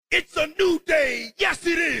It's a new day. Yes,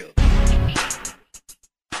 it is.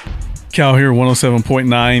 Cal here,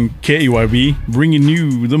 107.9 KEYB, bringing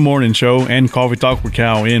you the morning show and Coffee Talk with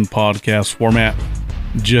Cal in podcast format.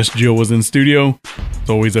 Just Jill was in studio. It's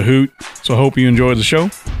always a hoot, so I hope you enjoy the show.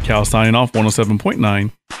 Cal signing off,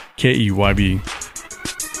 107.9 KEYB.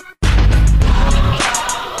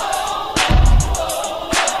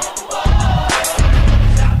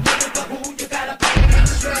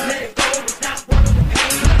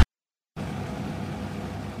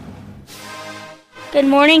 Good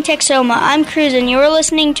morning, Texoma. I'm Cruz, and you're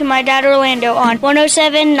listening to my dad Orlando on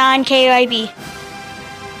 107.9 KIB.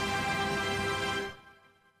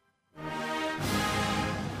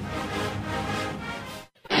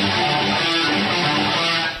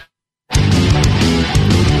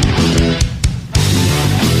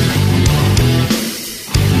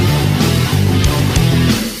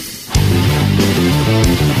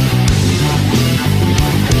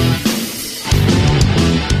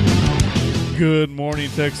 Good morning,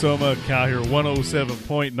 Texoma. Cal here,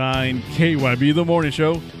 107.9 KYB, the morning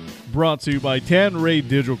show, brought to you by Tanray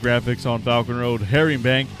Digital Graphics on Falcon Road, Herring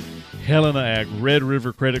Bank, Helena Ag, Red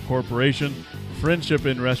River Credit Corporation, Friendship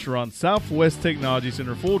Inn Restaurant, Southwest Technology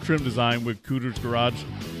Center, Full Trim Design with Cooter's Garage,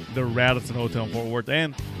 the Radisson Hotel in Fort Worth,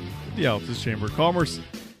 and the Altus Chamber of Commerce.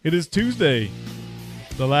 It is Tuesday,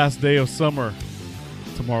 the last day of summer.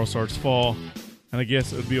 Tomorrow starts fall, and I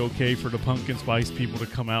guess it would be okay for the pumpkin spice people to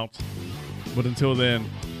come out. But until then,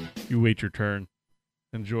 you wait your turn.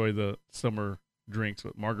 Enjoy the summer drinks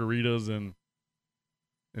with margaritas and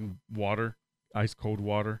water, ice cold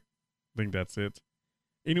water. I think that's it.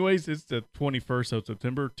 Anyways, it's the 21st of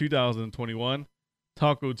September, 2021.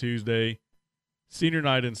 Taco Tuesday. Senior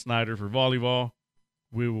night in Snyder for volleyball.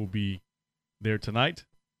 We will be there tonight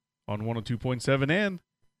on 102.7 and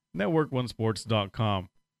network1sports.com.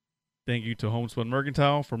 Thank you to Homespun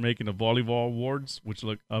Mercantile for making the volleyball awards, which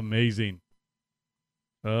look amazing.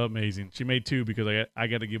 Amazing. She made two because I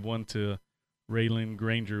got to give one to Raylan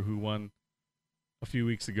Granger, who won a few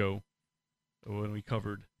weeks ago when we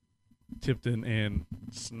covered Tipton and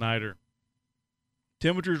Snyder.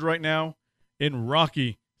 Temperatures right now in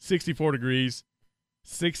Rocky, 64 degrees,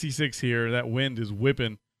 66 here. That wind is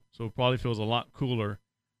whipping, so it probably feels a lot cooler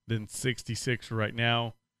than 66 right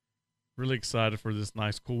now. Really excited for this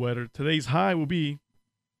nice cool weather. Today's high will be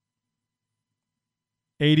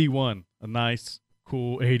 81, a nice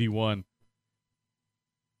cool 81.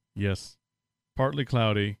 Yes, partly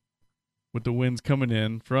cloudy with the winds coming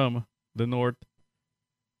in from the north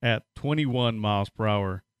at 21 miles per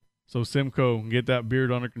hour. So Simcoe, get that beard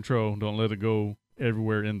under control. Don't let it go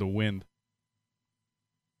everywhere in the wind.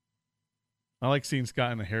 I like seeing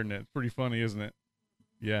Scott in a hairnet. Pretty funny, isn't it?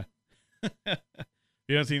 Yeah. If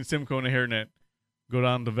you haven't seen Simcoe in a hairnet, go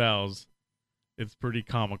down to Val's. It's pretty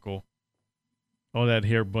comical. All that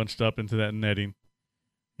hair bunched up into that netting.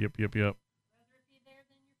 Yep.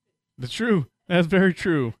 That's true. That's very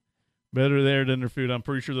true. Better there than their food. I'm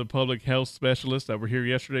pretty sure the public health specialists that were here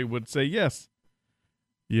yesterday would say yes.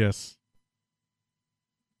 Yes.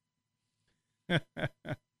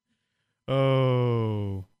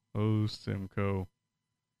 Oh, Simcoe.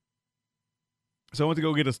 So I went to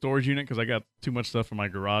go get a storage unit because I got too much stuff in my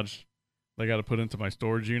garage that I got to put into my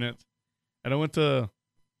storage unit. And I went to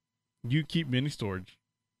You Keep Mini Storage.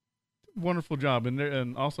 Wonderful job.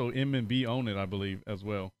 And also M&B own it, I believe, as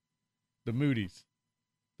well. The Moody's,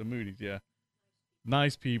 yeah.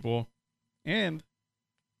 Nice people. And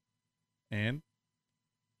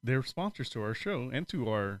they're sponsors to our show and to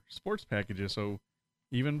our sports packages, so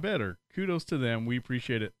even better. Kudos to them. We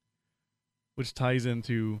appreciate it. Which ties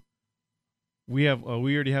into we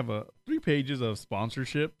already have 3 pages of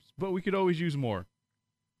sponsorships, but we could always use more.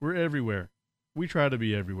 We're everywhere. We try to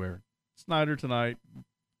be everywhere. Snyder tonight,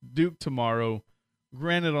 Duke tomorrow,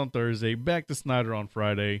 Granite on Thursday, back to Snyder on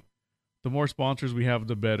Friday. The more sponsors we have,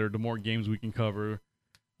 the better. The more games we can cover.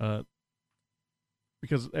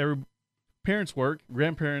 Because parents work,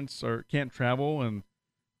 grandparents can't travel, and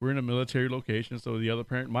we're in a military location, so the other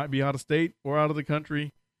parent might be out of state or out of the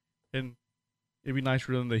country, and it'd be nice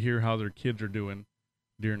for them to hear how their kids are doing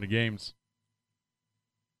during the games.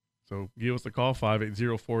 So give us a call,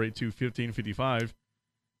 580-482-1555, and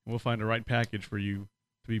we'll find the right package for you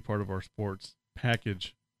to be part of our sports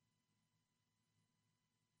package.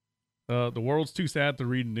 The world's too sad to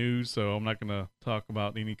read news, so I'm not going to talk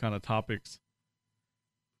about any kind of topics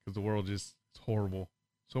because the world just is horrible.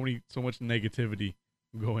 So much negativity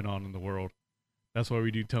going on in the world. That's why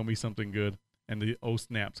we do Tell Me Something Good and the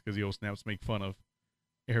O-Snaps, because the O-Snaps make fun of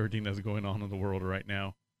everything that's going on in the world right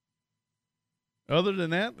now. Other than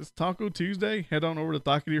that, it's Taco Tuesday. Head on over to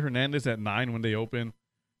Taqueria Hernandez at 9 when they open.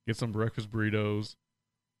 get some breakfast burritos,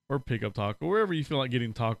 or pick up taco, wherever you feel like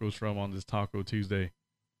getting tacos from on this Taco Tuesday.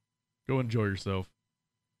 Go enjoy yourself.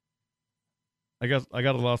 I got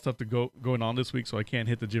a lot of stuff going on this week, so I can't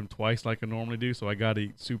hit the gym twice like I normally do, so I got to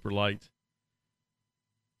eat super light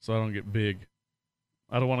so I don't get big.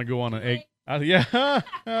 I don't want to go on an egg. I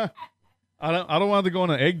don't want to go on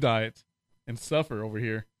an egg diet and suffer over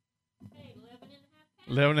here.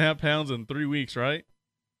 11 and a half pounds in 3 weeks, right?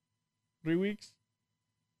 3 weeks?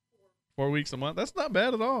 4 weeks a month. That's not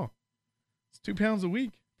bad at all. It's 2 pounds a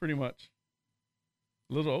week, pretty much.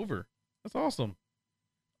 A little over. That's awesome.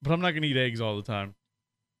 But I'm not going to eat eggs all the time.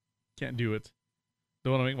 Can't do it.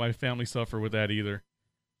 Don't want to make my family suffer with that either.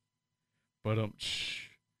 But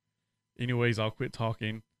anyways, I'll quit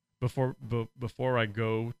talking before I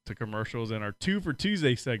go to commercials and our 2 for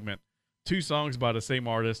Tuesday segment. 2 songs by the same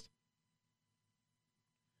artist.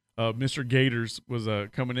 Mr. Gators was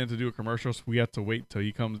coming in to do a commercial, so we had to wait till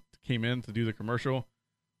he came in to do the commercial.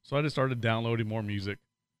 So I just started downloading more music.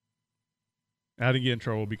 I had to get in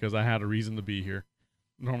trouble because I had a reason to be here.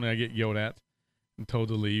 Normally I get yelled at and told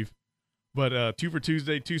to leave. But 2 for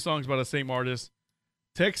Tuesday, 2 songs by the same artist.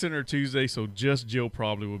 Tech Center Tuesday, so just Jill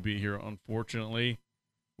probably will be here, unfortunately.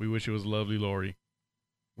 We wish it was Lovely Lori.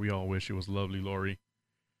 We all wish it was Lovely Lori.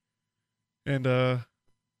 And our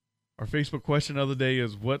Facebook question of the day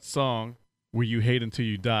is, what song will you hate until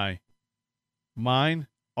you die? Mine,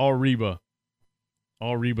 All Reba.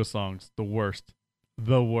 All Reba songs, the worst.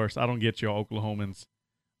 The worst. I don't get y'all Oklahomans.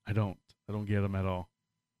 I don't get them at all.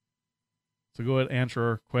 So go ahead and answer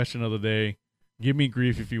our question of the day. Give me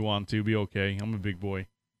grief if you want to. Be okay. I'm a big boy.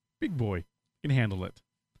 Big boy. Can handle it.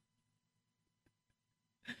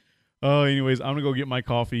 Oh, anyways, I'm going to go get my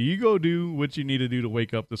coffee. You go do what you need to do to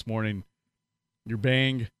wake up this morning. Your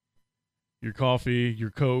Bang, your coffee, your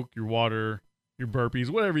Coke, your water, your burpees,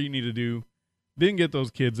 whatever you need to do. Then get those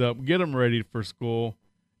kids up. Get them ready for school.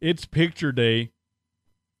 It's picture day.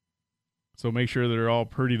 So make sure they're all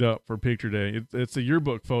prettied up for picture day. It's a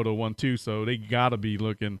yearbook photo one too, so they got to be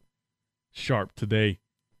looking sharp today.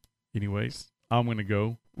 Anyways, I'm going to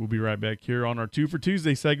go. We'll be right back here on our 2 for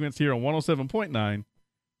Tuesday segments here on 107.9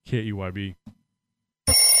 KEYB.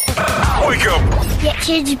 Wake up! Yes,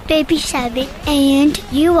 it's Baby 7, and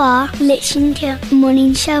you are listening to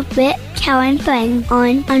Morning Show with Cow and Friend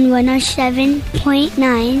on 107.9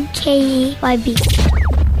 KEYB.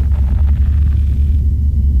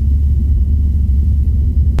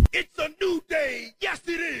 It's a new day. Yes,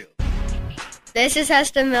 it is. This is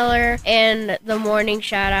Heston Miller, and the morning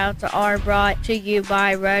shout-outs are brought to you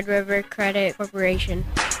by Red River Credit Corporation.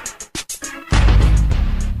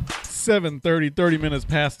 7:30, 30 minutes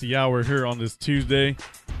past the hour here on this Tuesday.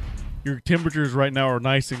 Your temperatures right now are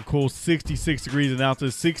nice and cool, 66 degrees, and out to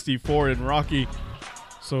 64 in Rocky.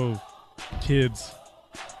 So, kids,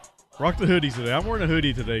 rock the hoodies today. I'm wearing a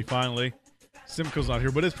hoodie today, finally. Simcoe's not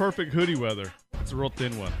here, but it's perfect hoodie weather. It's a real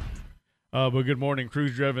thin one. But good morning,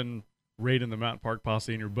 Cruz Drevin, raiding the Mountain Park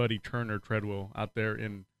Posse, and your buddy Turner Treadwell out there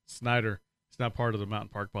in Snyder. He's not part of the Mountain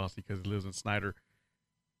Park Posse because he lives in Snyder.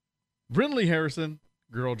 Brindley Harrison,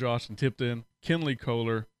 Girl Josh and Tipton, Kinley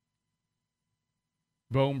Kohler,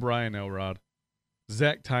 Bone Brian Elrod,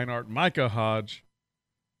 Zach Tynart, Micah Hodge,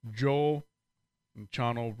 Joel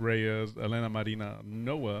Chano Reyes, Elena Marina,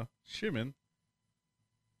 Noah Shimon.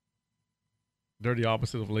 They're the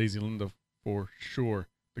opposite of Lazy Linda for sure.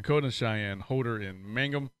 Dakota Cheyenne, Holder, and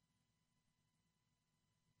Mangum.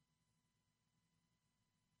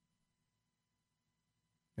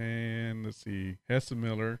 And let's see, Hessa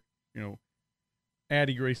Miller,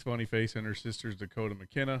 Addie Grace Funnyface and her sisters Dakota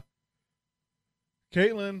McKenna,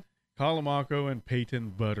 Caitlin Kalamako, and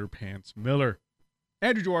Peyton Butterpants Miller.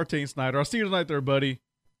 Andrew Duarte and Snyder. I'll see you tonight there, buddy.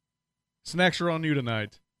 Snacks are on you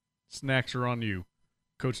tonight. Snacks are on you.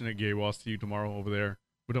 Coaching at Gay, I'll see you tomorrow over there.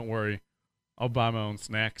 But don't worry, I'll buy my own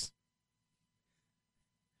snacks.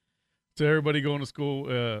 To everybody going to school,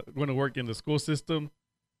 going to work in the school system,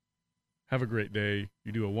 have a great day.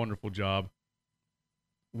 You do a wonderful job.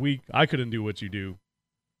 I couldn't do what you do.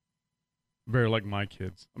 Very like my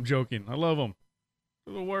kids. I'm joking. I love them.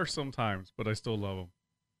 They're the worst sometimes, but I still love them.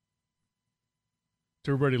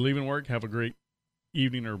 To everybody leaving work, have a great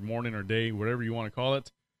evening or morning or day, whatever you want to call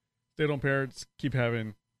it. Stay-at-home parents, keep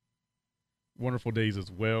having wonderful days as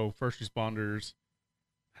well. First responders,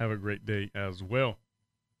 have a great day as well.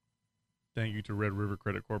 Thank you to Red River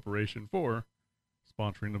Credit Corporation for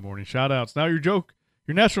sponsoring the morning shout-outs. Now your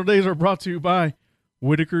national days are brought to you by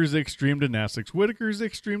Whitaker's Extreme Gymnastics. Whitaker's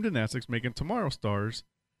Extreme Gymnastics making tomorrow stars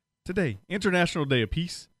today. International Day of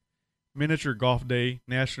Peace, Miniature Golf Day,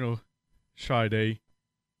 National Shy Day,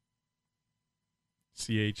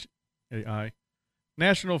 CHAI,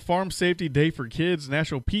 National Farm Safety Day for Kids,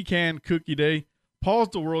 National Pecan Cookie Day, Pause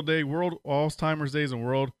the World Day, World Alzheimer's Days, and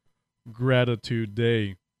World Gratitude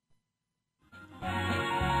Day.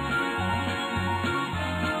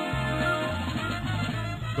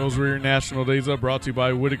 Those were your national days up, brought to you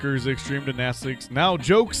by Whitaker's Extreme Gymnastics. Now,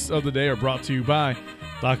 jokes of the day are brought to you by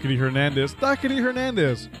Taqueria Hernandez. Taqueria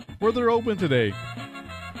Hernandez, where they're open today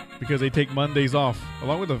because they take Mondays off,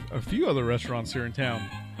 along with a few other restaurants here in town.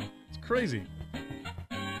 It's crazy.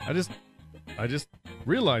 I just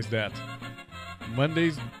realized that.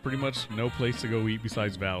 Mondays, pretty much no place to go eat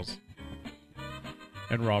besides Val's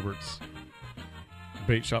and Roberts.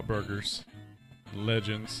 Bait Shop Burgers.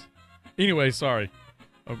 Legends. Anyway, sorry.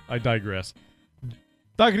 I digress.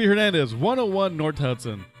 Taqueria Hernandez, 101 North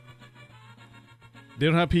Hudson. They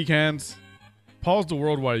don't have pecans. Pause the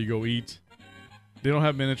world while you go eat. They don't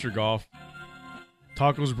have miniature golf.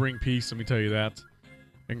 Tacos bring peace, let me tell you that.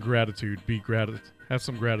 And gratitude. Have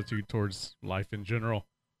some gratitude towards life in general.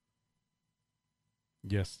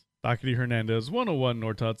 Yes. Taqueria Hernandez, 101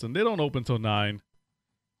 North Hudson. They don't open till 9.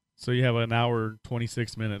 So you have an hour,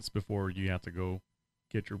 26 minutes before you have to go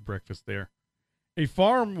get your breakfast there. A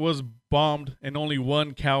farm was bombed and only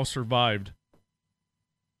one cow survived.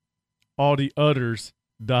 All the others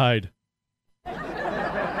died. That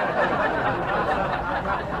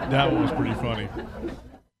one was pretty funny.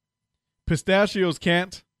 Pistachios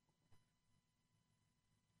can't.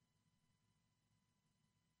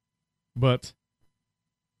 But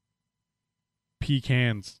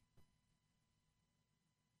pecans.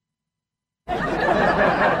 You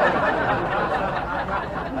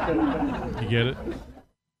get it?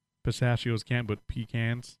 Pistachios can't, but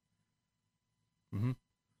pecans. Mm-hmm.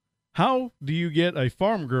 How do you get a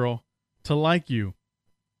farm girl to like you?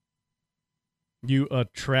 You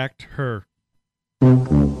attract her. You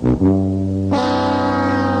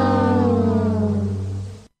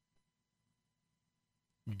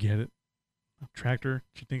get it? Tractor.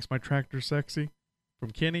 She thinks my tractor's sexy.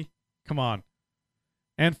 From Kenny. Come on.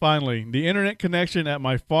 And finally, the internet connection at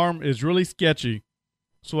my farm is really sketchy.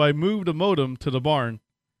 So I moved a modem to the barn.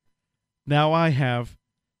 Now I have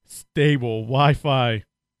stable Wi-Fi.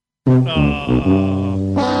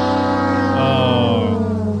 Oh,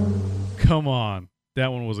 come on.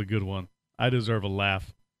 That one was a good one. I deserve a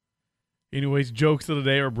laugh. Anyways, jokes of the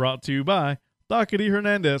day are brought to you by Taqueria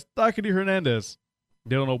Hernandez. Taqueria Hernandez.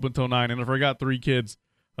 They don't open till 9. And if I got 3 kids,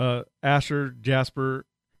 Asher, Jasper,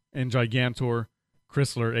 and Gigantor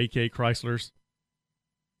Chrysler, a.k.a. Chryslers.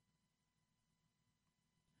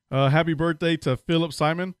 Happy birthday to Philip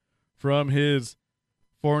Simon from his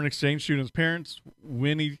foreign exchange student's parents,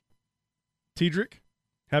 Winnie Tiedrick.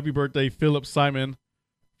 Happy birthday, Philip Simon,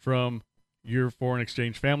 from your foreign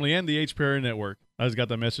exchange family and the H. Perry Network. I just got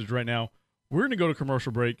that message right now. We're going to go to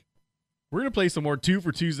commercial break. We're going to play some more 2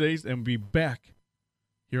 for Tuesdays and be back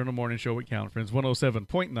here on the morning show with Calvin Friends,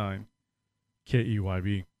 107.9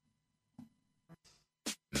 KEYB.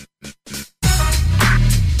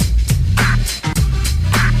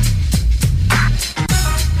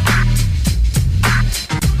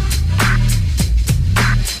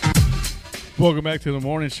 Welcome back to the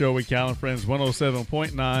morning show with Calvin Friends,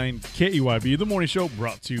 107.9 KEYB. The morning show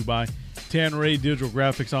brought to you by Tanray Digital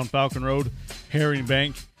Graphics on Falcon Road, Herring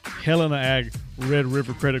Bank, Helena Ag, Red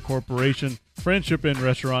River Credit Corporation, Friendship Inn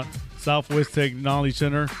Restaurant, Southwest Technology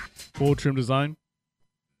Center, Full Trim Design,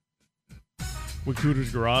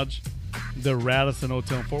 Wacooter's Garage, the Radisson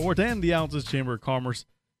Hotel in Fort Worth, and the Ounces Chamber of Commerce.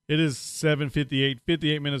 It is 7:58,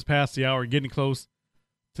 58 minutes past the hour, getting close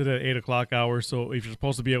to that 8 o'clock hour. So if you're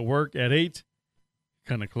supposed to be at work at 8,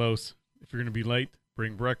 kind of close. If you're going to be late,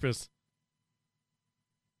 bring breakfast.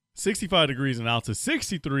 65 degrees in Alta,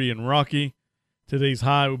 63 in Rocky. Today's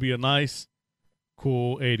high will be a nice,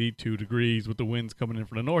 cool 82 degrees with the winds coming in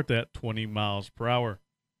from the north at 20 miles per hour.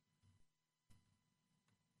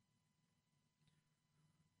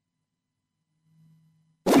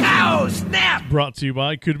 Ow, snap! Brought to you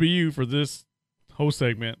by Could Be You for this whole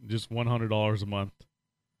segment, just $100 a month.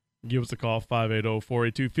 Give us a call,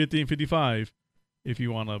 580-482-1555, if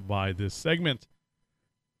you want to buy this segment.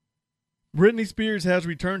 Britney Spears has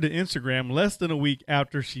returned to Instagram less than a week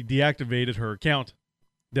after she deactivated her account.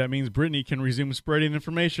 That means Britney can resume spreading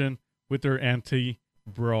information with her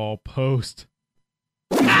anti-brawl post.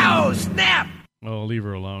 Ow, snap! Oh, leave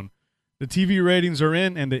her alone. The TV ratings are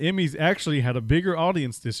in, and the Emmys actually had a bigger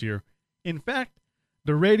audience this year. In fact,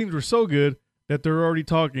 the ratings were so good that they're already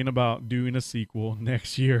talking about doing a sequel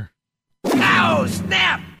next year. Ow,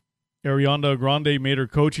 snap! Ariana Grande made her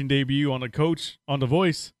coaching debut on The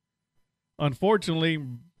Voice. Unfortunately,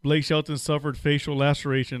 Blake Shelton suffered facial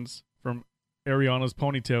lacerations from Ariana's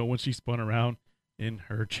ponytail when she spun around in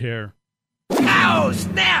her chair. Oh,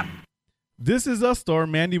 snap! This Is Us star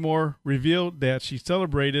Mandy Moore revealed that she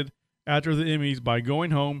celebrated after the Emmys by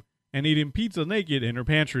going home and eating pizza naked in her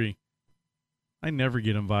pantry. I never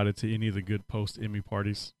get invited to any of the good post-Emmy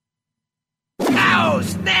parties. Oh,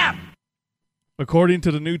 snap! According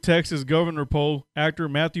to the new Texas governor poll, actor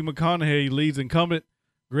Matthew McConaughey leads incumbent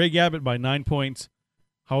Greg Abbott by 9 points.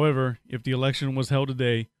 However, if the election was held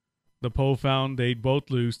today, the poll found they'd both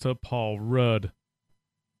lose to Paul Rudd.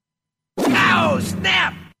 Oh,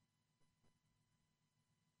 snap!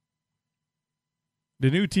 The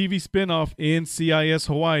new TV spinoff NCIS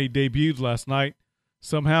Hawaii debuted last night.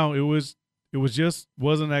 Somehow it just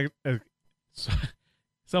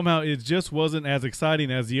wasn't as exciting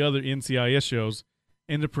as the other NCIS shows.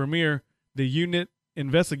 In the premiere, the unit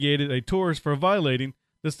investigated a tourist for violating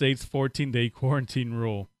the state's 14-day quarantine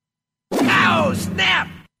rule. Oh, snap!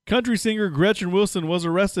 Country singer Gretchen Wilson was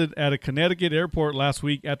arrested at a Connecticut airport last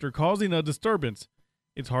week after causing a disturbance.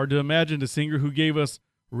 It's hard to imagine the singer who gave us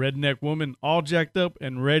Redneck Woman all jacked up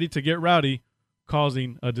and ready to get rowdy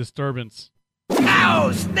causing a disturbance.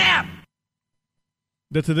 Oh, snap!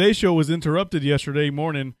 The Today Show was interrupted yesterday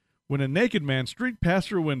morning when a naked man streaked past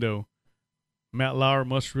her window. Matt Lauer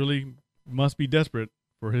must be desperate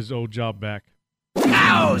for his old job back.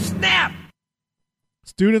 Oh, snap!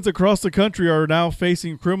 Students across the country are now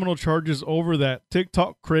facing criminal charges over that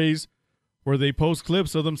TikTok craze where they post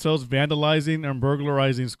clips of themselves vandalizing and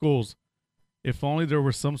burglarizing schools. If only there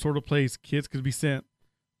was some sort of place kids could be sent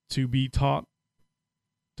to be taught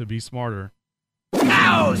to be smarter.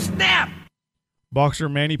 Oh, snap! Boxer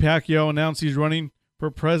Manny Pacquiao announced he's running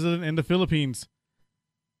for president in the Philippines.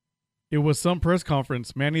 It was some press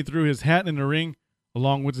conference. Manny threw his hat in the ring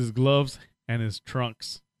along with his gloves and his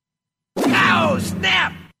trunks. Oh,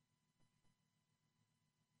 snap!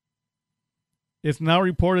 It's now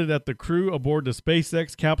reported that the crew aboard the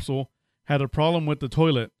SpaceX capsule had a problem with the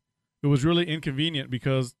toilet. It was really inconvenient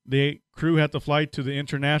because the crew had to fly to the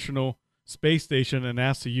International Space Station and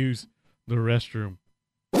ask to use the restroom.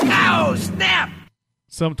 Oh, snap!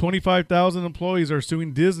 Some 25,000 employees are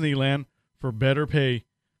suing Disneyland for better pay.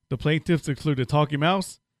 The plaintiffs include a talking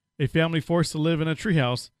mouse, a family forced to live in a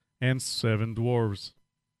treehouse, and 7 dwarves.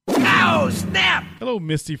 Oh, snap! Hello,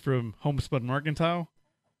 Misty from Homespun Mercantile.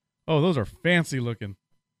 Oh, those are fancy looking.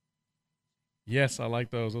 Yes, I like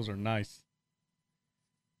those. Those are nice.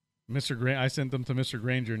 I sent them to Mr.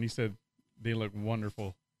 Granger, and he said they look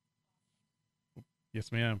wonderful.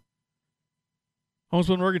 Yes, ma'am.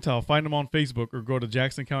 Homespun Mercantile. Find them on Facebook or go to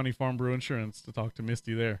Jackson County Farm Bureau Insurance to talk to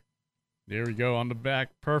Misty there. There we go on the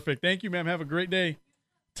back. Perfect. Thank you, ma'am. Have a great day.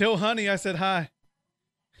 Tell Honey I said hi.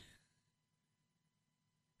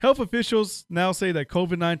 Health officials now say that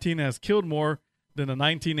COVID-19 has killed more than the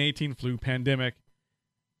 1918 flu pandemic.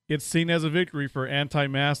 It's seen as a victory for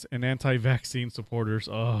anti-mask and anti-vaccine supporters.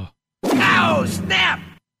 Oh, snap!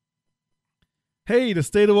 Hey, the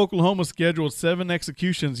state of Oklahoma scheduled 7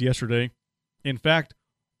 executions yesterday. In fact,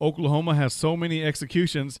 Oklahoma has so many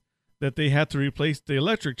executions that they had to replace the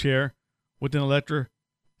electric chair with an electric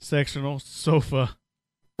sectional sofa.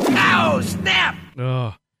 Oh, snap!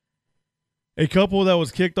 Ugh. A couple that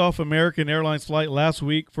was kicked off American Airlines flight last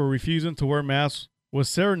week for refusing to wear masks was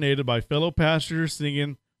serenaded by fellow passengers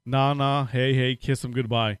singing "Nah Nah, Hey Hey, Kiss 'Em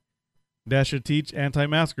Goodbye." That should teach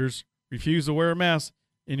anti-maskers refuse to wear a mask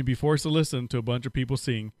and you'd be forced to listen to a bunch of people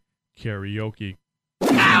sing karaoke.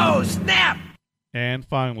 Oh, snap! And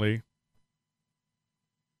finally,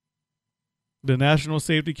 the National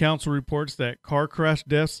Safety Council reports that car crash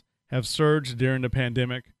deaths have surged during the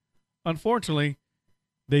pandemic. Unfortunately,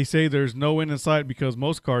 they say there's no end in sight because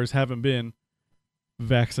most cars haven't been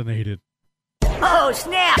vaccinated. Oh,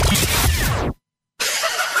 snap!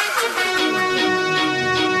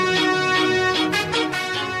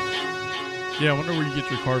 Yeah, I wonder where you get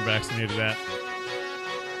your car vaccinated at.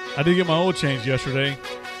 I did get my oil changed yesterday.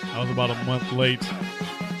 I was about a month late,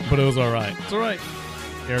 but it was all right. It's all right.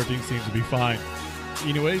 Everything seems to be fine.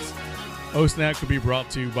 Anyways, O-Snack could be brought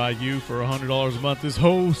to you by you for $100 a month. This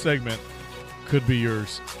whole segment could be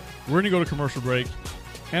yours. We're going to go to commercial break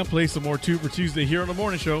and play some more Tuber Tuesday here on the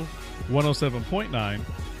morning show, 107.9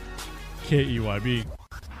 KEYB.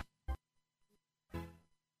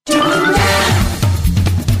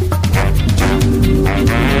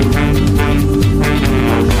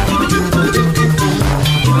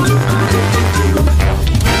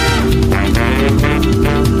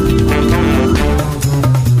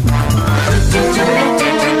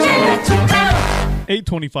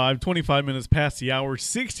 8:25, 25 minutes past the hour,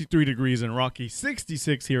 63 degrees in Rocky,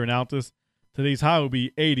 66 here in Altus. Today's high will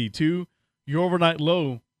be 82. Your overnight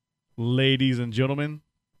low, ladies and gentlemen,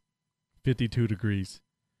 52 degrees.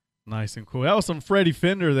 Nice and cool. That was some Freddie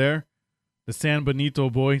Fender there. The San Benito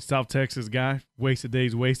boy, South Texas guy. Wasted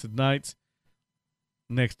Days, Wasted Nights.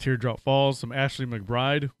 Next, Teardrop Falls. Some Ashley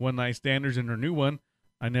McBride, One Night Standards, and her new one,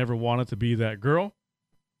 I Never Wanted to Be That Girl.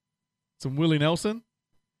 Some Willie Nelson.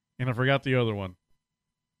 And I forgot the other one.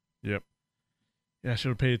 Yep. Yeah, I should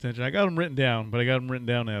have paid attention. I got them written down, but I got them written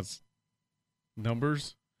down as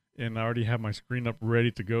numbers. And I already have my screen up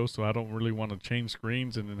ready to go, so I don't really want to change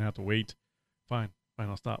screens and then have to wait. Fine,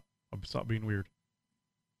 I'll stop. I'll stop being weird.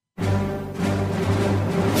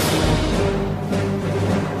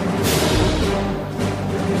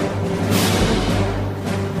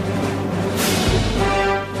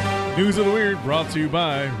 News of the Weird brought to you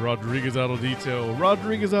by Rodriguez Auto Detail.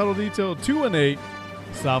 Rodriguez Auto Detail, 218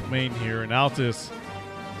 South Main here in Altus.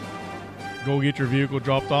 Go get your vehicle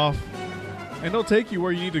dropped off, and they'll take you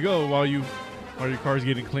where you need to go while your car's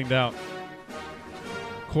getting cleaned out.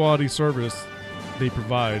 Quality service they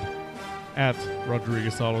provide at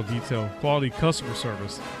Rodriguez Auto Detail. Quality customer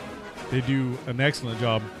service. They do an excellent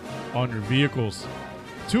job on your vehicles.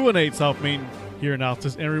 218 South Main here in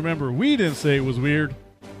Altus. And remember, we didn't say it was weird.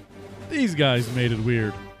 These guys made it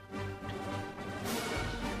weird.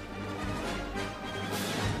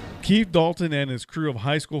 Keith Dalton and his crew of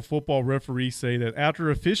high school football referees say that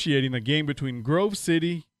after officiating a game between Grove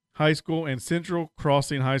City High School and Central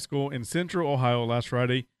Crossing High School in Central Ohio last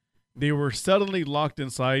Friday, they were suddenly locked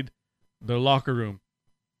inside the locker room.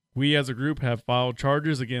 We as a group have filed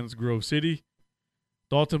charges against Grove City.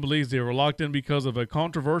 Dalton believes they were locked in because of a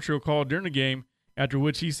controversial call during the game, after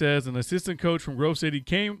which he says an assistant coach from Grove City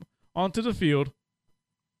came onto the field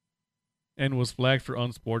and was flagged for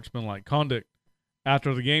unsportsmanlike conduct.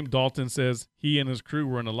 After the game, Dalton says he and his crew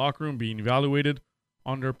were in the locker room being evaluated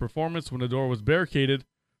on their performance when the door was barricaded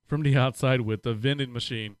from the outside with a vending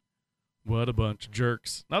machine. What a bunch of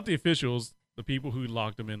jerks. Not the officials, the people who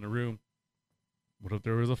locked them in the room. What if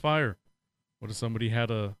there was a fire? What if somebody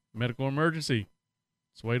had a medical emergency?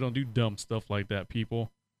 That's why you don't do dumb stuff like that,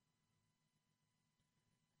 people.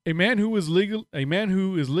 A man who is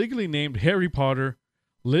legally named Harry Potter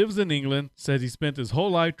lives in England, says he spent his whole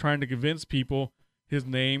life trying to convince people his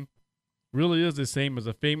name really is the same as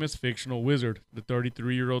a famous fictional wizard. The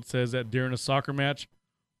 33-year-old says that during a soccer match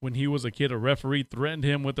when he was a kid, a referee threatened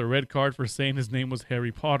him with a red card for saying his name was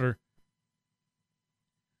Harry Potter.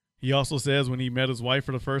 He also says when he met his wife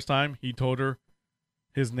for the first time, he told her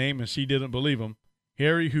his name and she didn't believe him.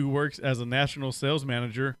 Harry, who works as a national sales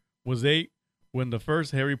manager, was 8 when the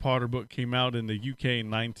first Harry Potter book came out in the UK in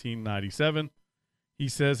 1997. He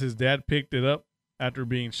says his dad picked it up after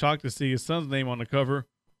being shocked to see his son's name on the cover.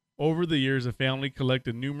 Over the years, the family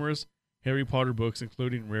collected numerous Harry Potter books,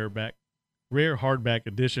 including rare hardback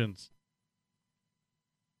editions.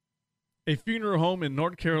 A funeral home in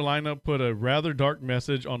North Carolina put a rather dark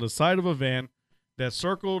message on the side of a van that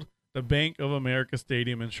circled the Bank of America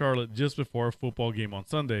Stadium in Charlotte just before a football game on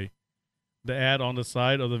Sunday. The ad on the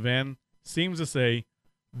side of the van seems to say,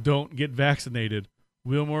 "Don't get vaccinated,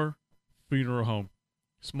 Wilmore Funeral Home."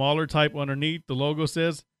 Smaller type underneath, the logo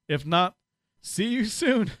says, "If not, see you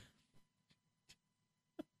soon."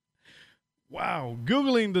 Wow.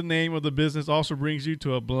 Googling the name of the business also brings you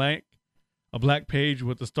to a black page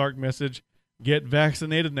with the stark message, "Get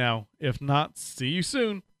vaccinated now. If not, see you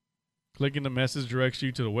soon." Clicking the message directs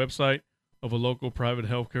you to the website of a local private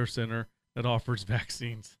healthcare center that offers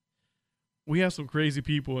vaccines. We have some crazy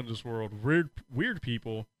people in this world. Weird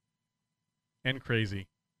people and crazy.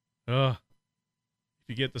 If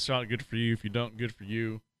you get the shot, good for you. If you don't, good for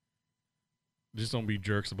you. Just don't be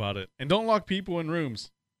jerks about it. And don't lock people in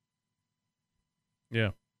rooms.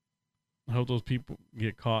 Yeah. I hope those people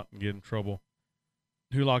get caught and get in trouble.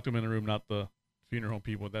 Who locked them in a room? Not the funeral home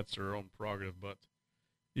people. That's their own prerogative. But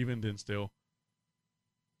even then still.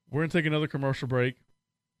 We're going to take another commercial break.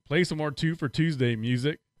 Play some more 2 for Tuesday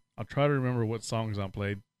music. I'll try to remember what songs I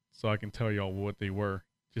played so I can tell y'all what they were,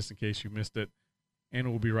 just in case you missed it. And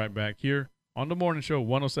we'll be right back here on the morning show,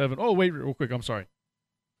 107. Oh, wait, real quick. I'm sorry.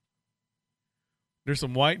 There's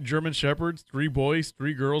some white German Shepherds, 3 boys,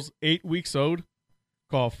 3 girls, 8 weeks old.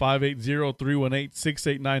 Call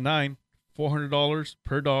 580-318-6899. $400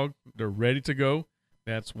 per dog. They're ready to go.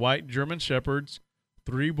 That's white German Shepherds,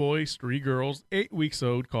 3 boys, 3 girls, 8 weeks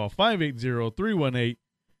old. Call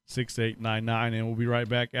 580-318-6899. And we'll be right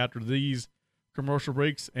back after these commercial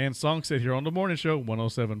breaks and song set here on the morning show,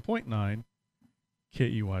 107.9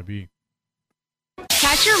 KEYB.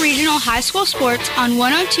 Catch your regional high school sports on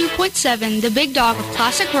 102.7 The Big Dog of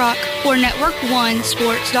Classic Rock or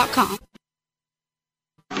Network1Sports.com.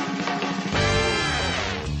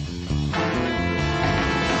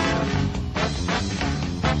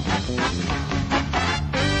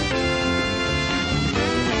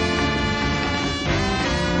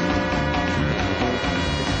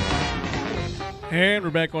 And we're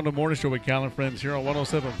back on the morning show with Cal and Friends here on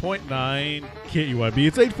 107.9 KUIB.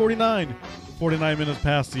 It's 8:49, 49 minutes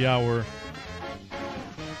past the hour.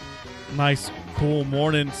 Nice, cool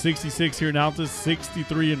morning. 66 here in Altus,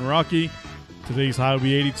 63 in Rocky. Today's high will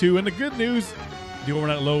be 82. And the good news, the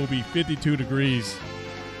overnight low will be 52 degrees.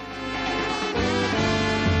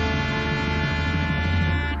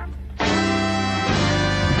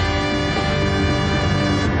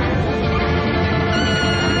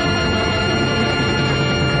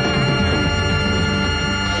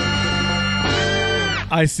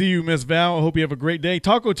 I see you, Miss Val. I hope you have a great day.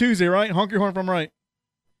 Taco Tuesday, right? Honk your horn from right.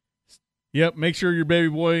 Yep, make sure your baby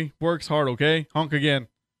boy works hard, okay? Honk again.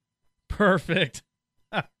 Perfect.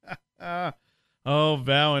 Oh,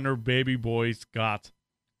 Val and her baby boy, Scott.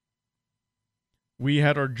 We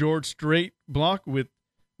had our George Strait block with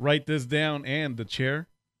Write This Down and The Chair.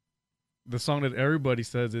 The song that everybody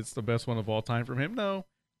says it's the best one of all time from him. No,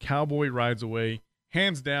 Cowboy Rides Away.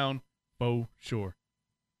 Hands down, for sure.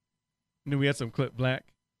 And then we had some Clip Black.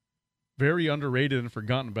 Very underrated and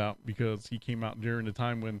forgotten about because he came out during the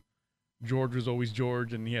time when George was always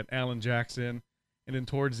George, and he had Alan Jackson. And then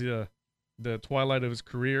towards the twilight of his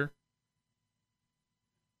career,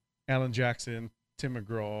 Alan Jackson, Tim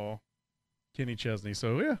McGraw, Kenny Chesney.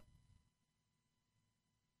 So, yeah.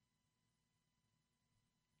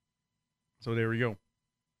 So there we go.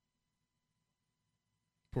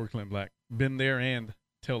 Poor Clint Black. Been there and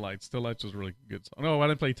Tail Lights. Tail Lights was a really good song. No, I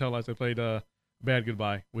didn't play Tail Lights. I played Bad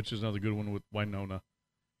Goodbye, which is another good one with Winona.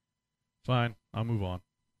 Fine. I'll move on.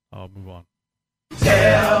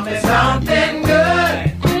 Tell me something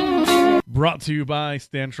good. Brought to you by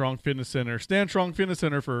Stand Strong Fitness Center. Stand Strong Fitness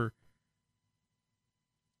Center for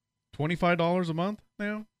 $25 a month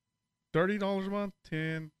now. $30 a month.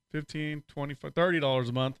 $10, $15, $25, $30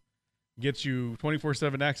 a month. Gets you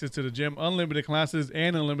 24/7 access to the gym, unlimited classes,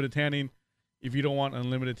 and unlimited tanning. If you don't want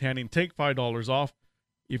unlimited tanning, take $5 off.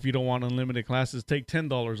 If you don't want unlimited classes, take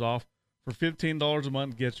 $10 off. For $15 a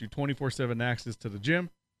month, gets you 24/7 access to the gym.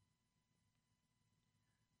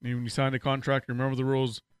 And when you sign the contract, remember the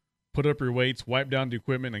rules. Put up your weights, wipe down the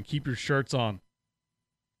equipment, and keep your shirts on.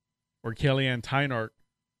 Or Kellyanne Tynart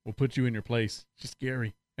will put you in your place. She's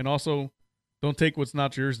scary. And also, don't take what's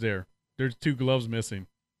not yours there. There's 2 gloves missing.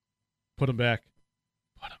 Put them back.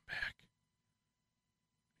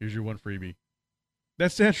 Here's your one freebie.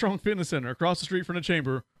 That's Stand Strong Fitness Center across the street from the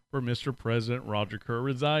chamber where Mr. President Roger Kerr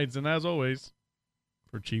resides. And as always,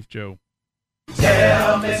 for Chief Joe.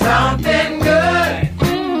 Tell me something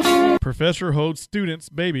good. Professor holds students'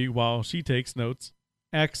 baby while she takes notes.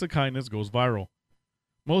 Acts of kindness goes viral.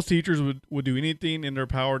 Most teachers would do anything in their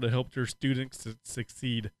power to help their students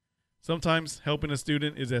succeed. Sometimes helping a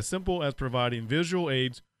student is as simple as providing visual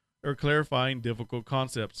aids or clarifying difficult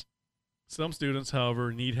concepts. Some students,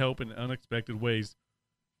 however, need help in unexpected ways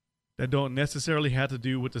that don't necessarily have to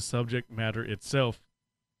do with the subject matter itself.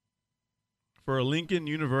 For a Lincoln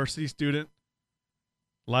University student,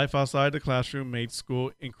 life outside the classroom made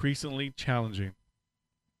school increasingly challenging.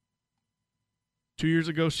 2 years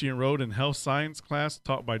ago, she enrolled in health science class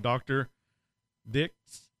taught by Dr.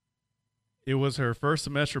 Dix. It was her first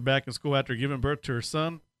semester back in school after giving birth to her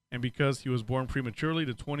son, and because he was born prematurely,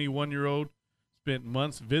 the 21-year-old spent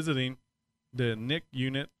months visiting the NIC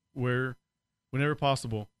unit whenever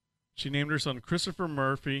possible. She named her son Christopher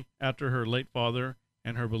Murphy after her late father,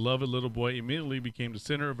 and her beloved little boy immediately became the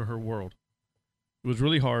center of her world. It was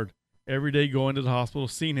really hard. Every day going to the hospital,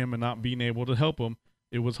 seeing him and not being able to help him,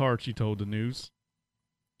 it was hard, she told the news.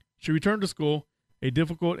 She returned to school, a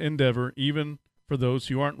difficult endeavor even for those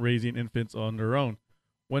who aren't raising infants on their own.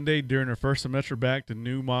 One day during her first semester back, the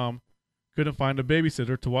new mom couldn't find a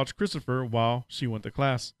babysitter to watch Christopher while she went to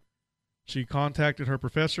class. She contacted her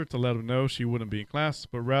professor to let him know she wouldn't be in class,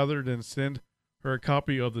 but rather than send her a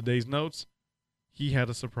copy of the day's notes, he had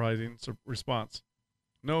a surprising response.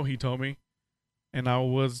 No, he told me, and I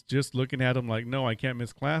was just looking at him like, no, I can't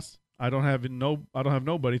miss class. I don't have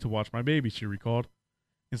nobody to watch my baby, she recalled.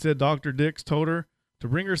 Instead, Dr. Dix told her to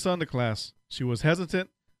bring her son to class. She was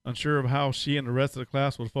hesitant, unsure of how she and the rest of the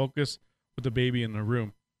class would focus with the baby in the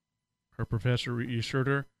room. Her professor reassured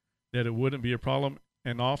her that it wouldn't be a problem,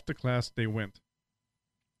 and off to class they went.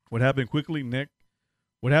 What happened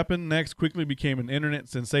next quickly became an internet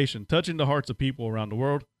sensation, touching the hearts of people around the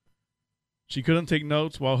world. She couldn't take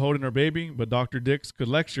notes while holding her baby, but Dr. Dix could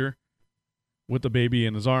lecture with the baby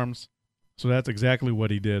in his arms, so that's exactly what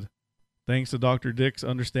he did. Thanks to Dr. Dix's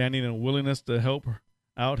understanding and willingness to help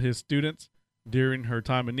out his students during her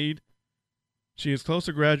time of need, she is close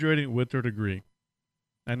to graduating with her degree.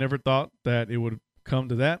 I never thought that it would come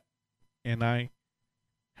to that, and I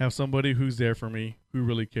have somebody who's there for me, who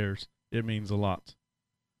really cares. It means a lot.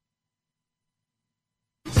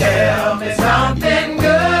 Tell me something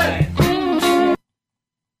good.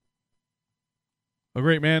 A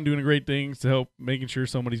great man doing great things to help making sure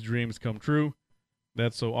somebody's dreams come true.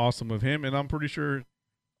 That's so awesome of him, and I'm pretty sure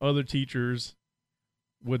other teachers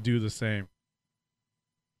would do the same.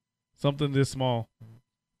 Something this small,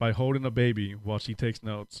 by holding a baby while she takes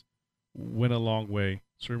notes, went a long way.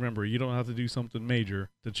 So remember, you don't have to do something major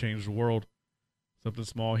to change the world. Something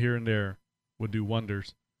small here and there would do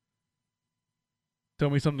wonders. Tell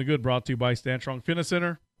Me Something Good, brought to you by Stand Strong Fitness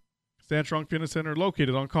Center. Stand Strong Fitness Center,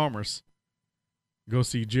 located on Commerce. Go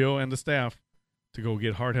see Jill and the staff to go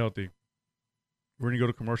get heart healthy. We're going to go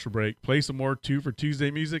to commercial break, play some more 2 for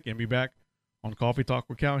Tuesday music, and be back on Coffee Talk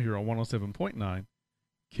with Cal here on 107.9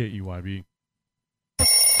 KEYB.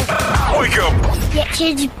 Wake up! Yes,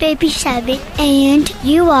 it's Baby Sabbath, and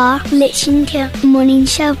you are listening to Morning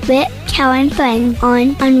Show with Cal and Friends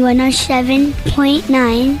on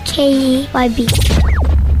 107.9 KEYB.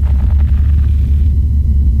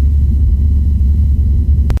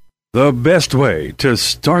 The best way to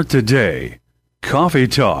start the day. Coffee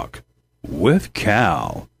Talk with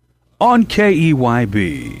Cal on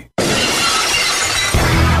KEYB.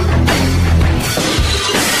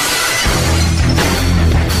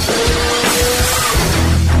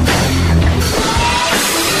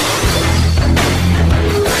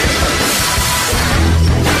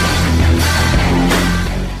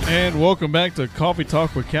 And welcome back to Coffee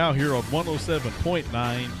Talk with Cal here on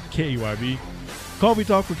 107.9 KEYB. Coffee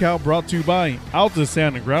Talk with Cal brought to you by Alta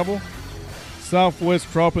Sand and Gravel, Southwest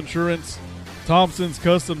Crop Insurance, Thompson's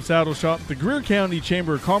Custom Saddle Shop, the Greer County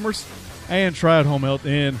Chamber of Commerce, and Triad Home Health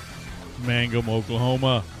in Mangum,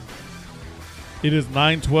 Oklahoma. It is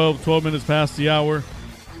 9:12, 12 minutes past the hour.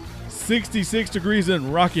 66 degrees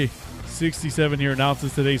in Rocky, 67 here in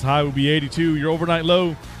Alta. Today's high will be 82. Your overnight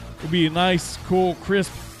low will be a nice, cool,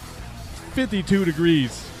 crisp 52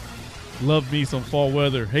 degrees. Love me some fall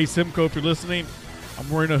weather. Hey, Simcoe, if you're listening, I'm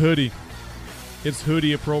wearing a hoodie. It's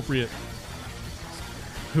hoodie appropriate.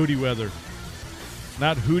 Hoodie weather.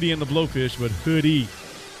 Not Hootie and the Blowfish, but hoodie.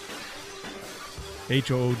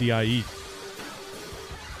 Hoodie.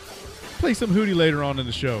 Play some Hootie later on in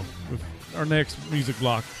the show with our next music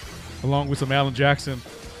block, along with some Alan Jackson.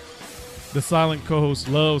 The silent co-host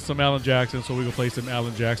loves some Alan Jackson, so we're going to play some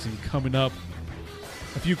Alan Jackson coming up.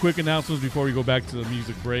 A few quick announcements before we go back to the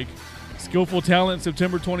music break. Skillful Talent,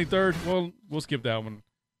 September 23rd. Well, we'll skip that one.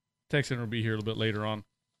 Tech Center will be here a little bit later on.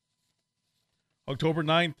 October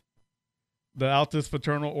 9th, the Altus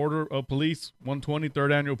Fraternal Order of Police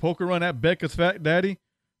 123rd Annual Poker Run at Becca's Fat Daddy.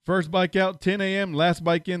 First bike out, 10 a.m. Last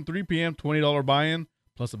bike in, 3 p.m. $20 buy-in,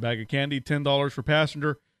 plus a bag of candy, $10 for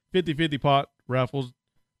passenger, 50-50 pot, raffles,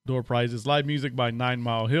 door prizes, live music by 9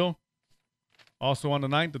 Mile Hill. Also on the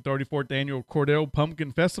 9th, the 34th Annual Cordell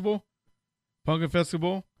Pumpkin Festival. On the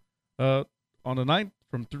 9th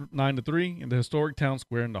from 9 to 3 in the historic town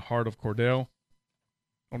square in the heart of Cordell.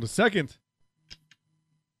 On the 2nd,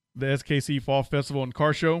 the SKC Fall Festival and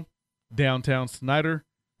Car Show, downtown Snyder.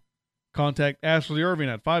 Contact Ashley Irving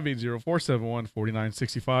at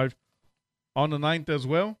 580-471-4965. On the 9th as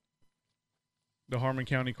well, the Harmon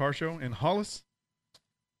County Car Show in Hollis.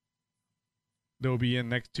 They'll be in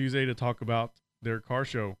next Tuesday to talk about their car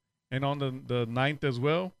show. And on the 9th as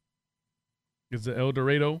well is the El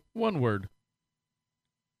Dorado One Word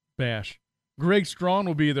Bash. Greg Strawn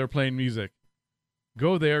will be there playing music.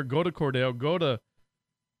 Go there, go to Cordell, go to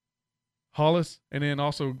Hollis, and then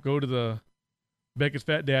also go to the Becca's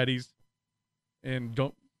Fat Daddies and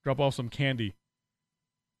don't drop off some candy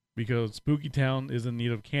because Spooky Town is in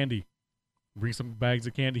need of candy. Bring some bags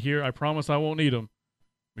of candy here. I promise I won't need them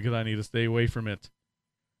because I need to stay away from it.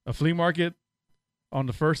 A flea market on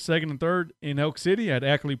the 1st, 2nd, and 3rd in Elk City at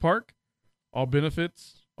Ackley Park. All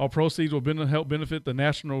proceeds will help benefit the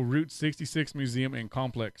National Route 66 Museum and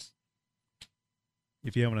Complex.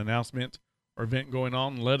 If you have an announcement or event going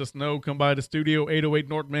on, let us know. Come by the studio, 808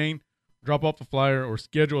 North Main. Drop off a flyer or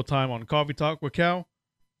schedule a time on Coffee Talk with Cal.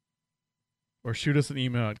 Or shoot us an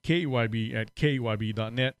email at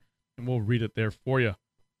KEYB@KEYB.net, and we'll read it there for you.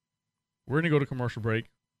 We're going to go to commercial break,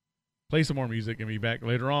 play some more music, and be back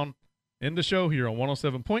later on in the show here on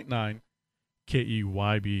 107.9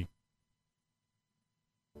 KEYB.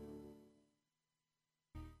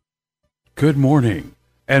 Good morning,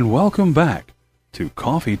 and welcome back to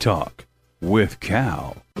Coffee Talk with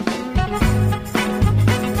Cal.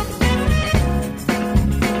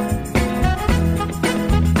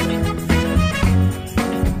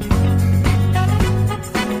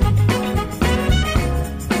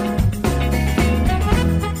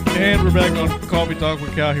 And we're back on Coffee Talk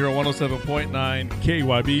with Cal here on 107.9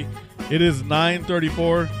 KYB. It is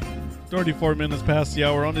 9:34, 34 minutes past the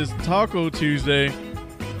hour on this Taco Tuesday.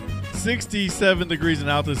 67 degrees in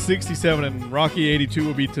Alta, 67 in Rocky, 82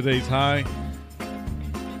 will be today's high.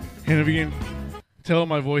 And if you can tell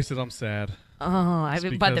my voice that I'm sad. Oh, It's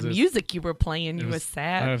by the because it's- music you were playing, you was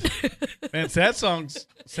sad. Man, sad songs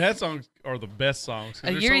are the best songs.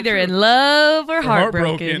 'Cause they're You're so either true. in love or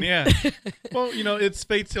heartbroken. Yeah. Well, it's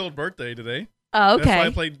Faith Hill's birthday today. Oh, okay. That's why I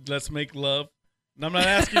played Let's Make Love. And I'm not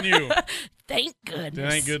asking you. Thank goodness.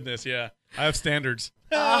 Thank goodness, yeah. I have standards.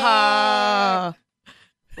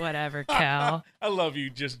 Whatever, Cal. I love you,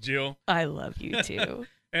 just Jill. I love you too.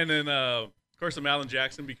 And then, of course, I'm Alan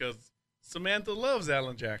Jackson because Samantha loves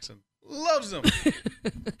Alan Jackson. Loves him.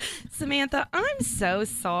 Samantha, I'm so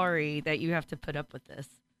sorry that you have to put up with this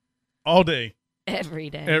All day, every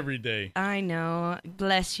day. every day. I know.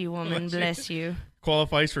 Bless you, woman. Bless you.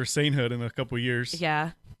 Qualifies for sainthood in a couple years.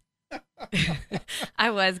 Yeah.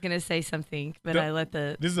 I was going to say something, but I let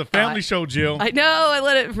the... This is a family show, Jill. I know. I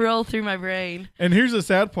let it roll through my brain. And here's the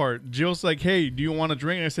sad part. Jill's like, hey, do you want a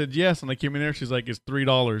drink? I said, yes. And I came in there. She's like, it's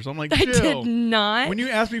 $3. I'm like, I Jill, did not. when you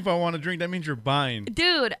ask me if I want a drink, that means you're buying.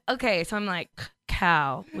 Dude, okay, so I'm like,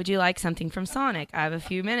 Cal, would you like something from Sonic? I have a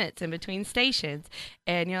few minutes in between stations.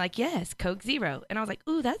 And you're like, yes, Coke Zero. And I was like,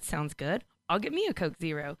 ooh, that sounds good. I'll get me a Coke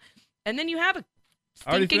Zero. And then you have a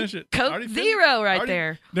I already stinking finished it. Coke Already finished- Zero right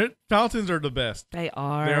already- there. Fountains are the best. They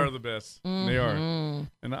are. They are the best. They are. Mhm.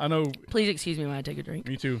 And I know, Please excuse me when I take a drink.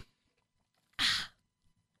 me too.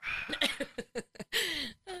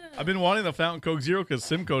 I've been wanting a Fountain Coke Zero because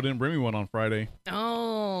Simcoe didn't bring me one on Friday.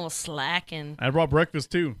 Oh, slacking. I brought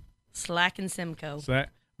breakfast too. Slacking Simcoe. So that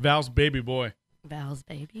Val's baby boy. Val's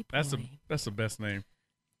baby boy. That's the best name.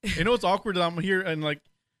 You know what's awkward that I'm here and like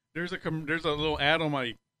there's a little ad on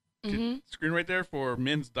my Mhm. screen right there for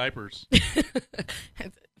men's diapers.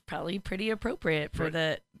 It's probably pretty appropriate for Right.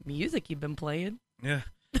 the music you've been playing. Yeah.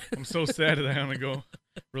 I'm so sad that I want to go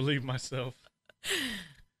relieve myself.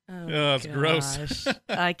 Oh, it's gross. gosh.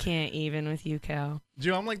 I can't even with you, Cal.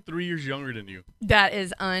 Jill, I'm like 3 years younger than you. That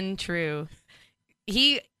is untrue.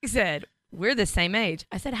 He said, we're the same age.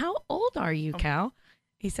 I said, how old are you, Cal?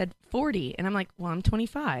 He said, 40. And I'm like, well, I'm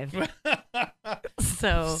 25.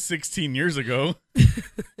 So 16 years ago.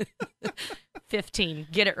 15.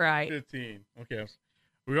 Get it right. 15. Okay.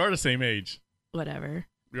 We are the same age. Whatever.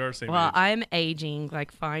 We are the same Well, age. I'm aging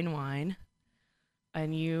like fine wine.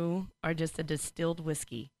 And you are just a distilled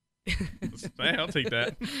whiskey. Hey, I'll take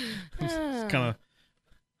that. It's kind of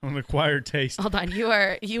an acquired taste. Hold on. You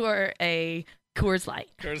are a Coors Light.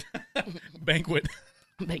 Banquet.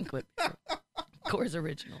 Banquet. Coors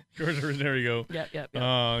Original. There you go. Yep.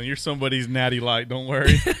 You're somebody's natty light. Don't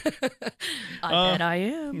worry. I bet I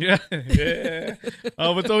am. Yeah.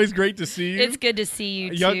 But it's always great to see you. It's good to see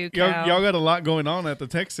you y'all, too, y'all, Cal. y'all got a lot going on at the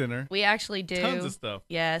tech center. We actually do. Tons of stuff.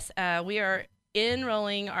 Yes. We are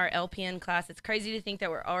enrolling our LPN class. It's crazy to think that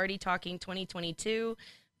we're already talking 2022,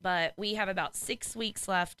 but we have about 6 weeks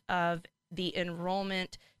left of the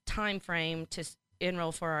enrollment time frame to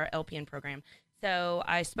enroll for our LPN program. So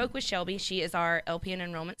I spoke with Shelby. She is our LPN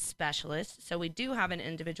enrollment specialist. So we do have an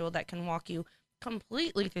individual that can walk you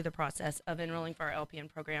completely through the process of enrolling for our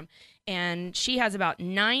LPN program. And she has about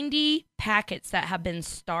 90 packets that have been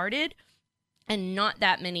started and not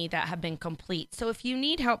that many that have been complete. So if you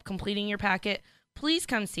need help completing your packet, please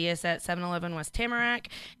come see us at 711 West Tamarack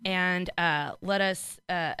and let us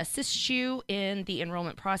assist you in the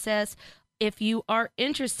enrollment process. If you are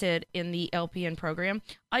interested in the LPN program,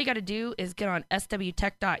 all you got to do is get on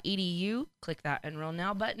swtech.edu, click that Enroll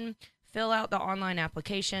Now button, fill out the online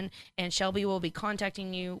application, and Shelby will be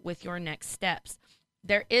contacting you with your next steps.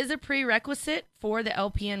 There is a prerequisite for the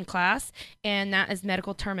LPN class, and that is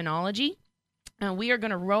medical terminology. We are going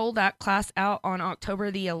to roll that class out on October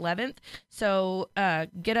the 11th. So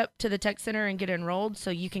get up to the tech center and get enrolled so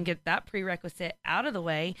you can get that prerequisite out of the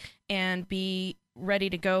way and be ready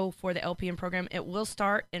to go for the LPN program. It will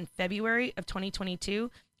start in February of 2022.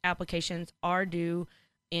 Applications are due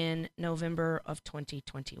in November of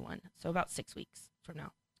 2021. So about 6 weeks from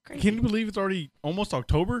now. Crazy. Can you believe it's already almost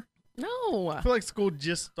October? No. I feel like school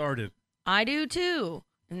just started. I do too.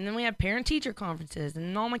 And then we have parent-teacher conferences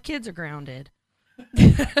and all my kids are grounded.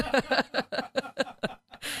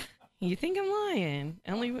 You think I'm lying?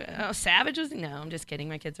 Only Savage was no. I'm just kidding.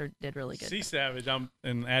 My kids did really good. See Savage, I'm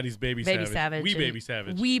and Addie's baby Baby Savage. Savage. We and- baby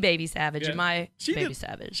Savage. We baby Savage. Yeah. And my She baby did-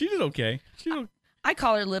 Savage. She did okay. I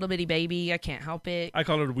call her little bitty baby. I can't help it. I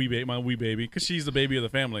call her my wee baby, because she's the baby of the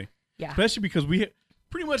family. Yeah. Especially because we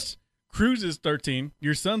pretty much Cruz is 13.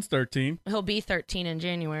 Your son's 13. He'll be 13 in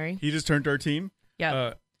January. He just turned 13.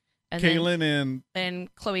 Yeah. And Caitlin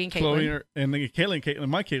and Chloe and Caitlin. and then Caitlin,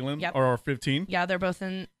 my Caitlin Yep. are 15. Yeah, they're both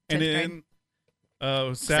in 10th And grade.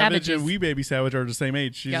 then Savage Savages. and Wee Baby Savage are the same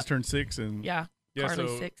age. She Yep. just turned 6, and Yeah,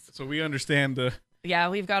 Carly's 6. So we understand the Yeah,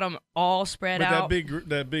 we've got them all spread but out.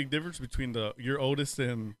 that big difference between your oldest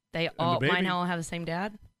and They the all baby. mine all have the same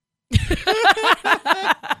dad.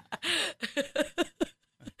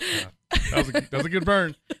 that was a good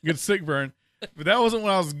burn, good sick burn. But that wasn't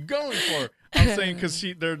what I was going for. I was saying because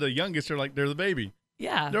they're the youngest. They're the baby.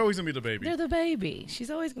 Yeah, They're always gonna be the baby. they're the baby. She's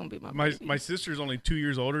always gonna be my baby. My sister's only 2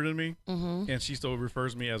 years older than me, Mm-hmm. and she still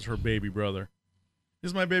refers to me as her baby brother. This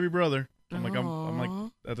is my baby brother. I'm like Aw.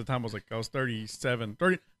 at the time I was 37,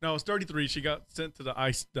 30. No, I was 33. She got sent to the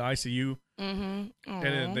ICU, Mm-hmm.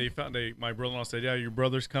 and then my brother-in-law said, "Yeah, your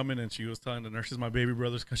brother's coming," and she was telling the nurses my baby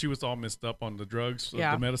brother's because she was all messed up on the drugs,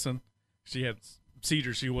 Yeah. the medicine. She had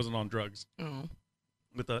seizures. She wasn't on drugs. Oh,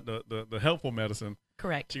 With the helpful medicine.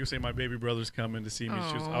 correct. She was saying my baby brother's coming to see me.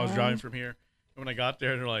 I was Aw. driving from here, and when I got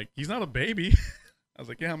there, they're like, "He's not a baby." I was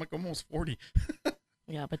like, "Yeah, I'm like almost 40."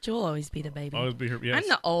 Yeah, but you'll always be the baby. I'll always be here. Yes. I'm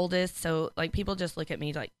the oldest, so like people just look at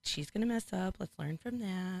me like she's gonna mess up. Let's learn from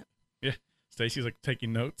that. Yeah, Stacy's like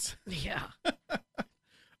taking notes. Yeah.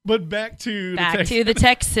 But back to The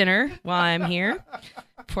tech center while I'm here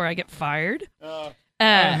before I get fired.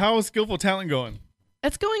 how is Skillful Talent going?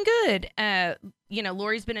 It's going good.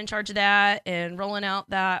 Lori's been in charge of that and rolling out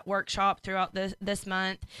that workshop throughout this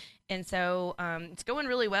month. And so it's going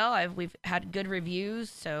really well. We've had good reviews.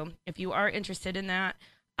 So if you are interested in that,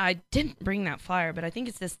 I didn't bring that flyer, but I think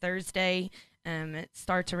it's this Thursday. It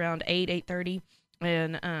starts around 8:30.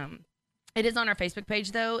 And it is on our Facebook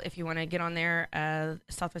page, though, if you want to get on there,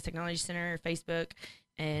 Southwest Technology Center, Facebook,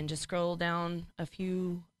 and just scroll down a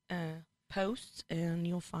few posts, and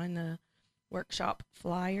you'll find the workshop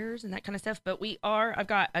flyers and that kind of stuff. But I've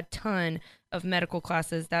got a ton of medical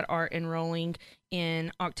classes that are enrolling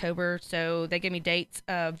in October. So they gave me dates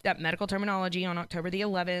of that medical terminology on October the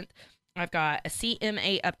 11th. I've got a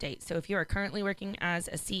CMA update. So if you are currently working as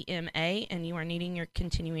a CMA and you are needing your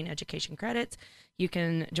continuing education credits, you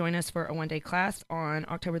can join us for a one-day class on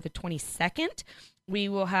October the 22nd. We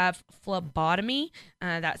will have phlebotomy.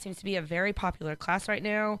 That seems to be a very popular class right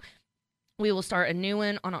now. We will start a new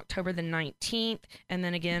one on October the 19th. And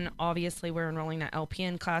then again, obviously, we're enrolling that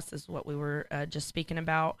LPN class is what we were just speaking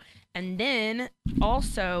about. And then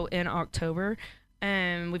also in October,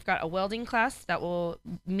 we've got a welding class that will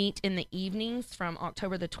meet in the evenings from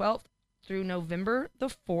October the 12th through November the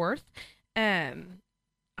 4th.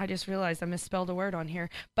 I just realized I misspelled a word on here,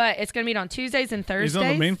 but it's going to meet on Tuesdays and Thursdays. Is it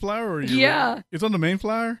on the main flyer? Or Yeah. It's on the main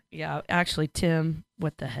flyer? Yeah, actually, Tim,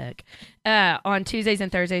 what the heck? On Tuesdays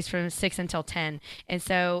and Thursdays from 6 until 10. And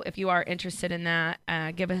so if you are interested in that,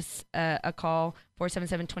 give us a call,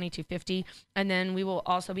 477-2250. And then we will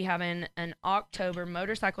also be having an October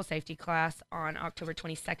motorcycle safety class on October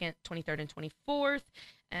 22nd, 23rd, and 24th.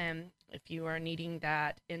 If you are needing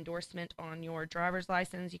that endorsement on your driver's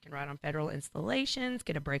license, you can ride on federal installations,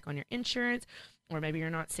 get a break on your insurance, or maybe you're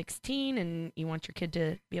not 16 and you want your kid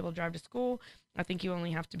to be able to drive to school. I think you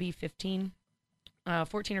only have to be 14 or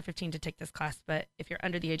 15 to take this class. But if you're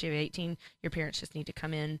under the age of 18, your parents just need to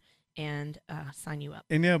come in and sign you up.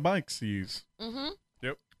 And yeah, bikes to use. Mm-hmm.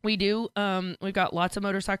 Yep. We do. We've got lots of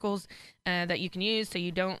motorcycles that you can use, so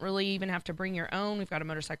you don't really even have to bring your own. We've got a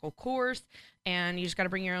motorcycle course, and you just got to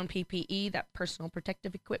bring your own PPE, that personal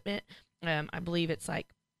protective equipment. I believe it's like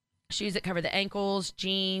shoes that cover the ankles,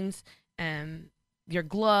 jeans, your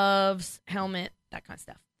gloves, helmet, that kind of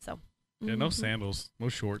stuff. So Yeah, no sandals, no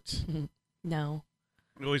shorts. No.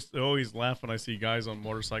 I always laugh when I see guys on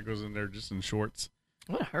motorcycles and they're just in shorts.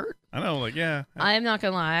 What hurt? I know, like, yeah. I'm not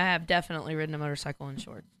gonna lie. I have definitely ridden a motorcycle in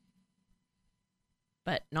shorts,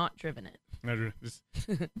 but not driven it. Just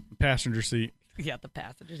passenger seat. Yeah, the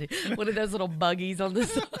passenger seat. One of those little buggies on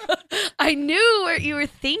this. I knew what you were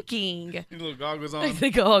thinking. Your little goggles on. The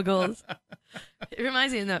goggles. It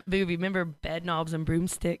reminds me of that movie. Remember Bed Knobs and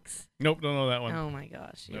Broomsticks? Nope, don't know that one. Oh my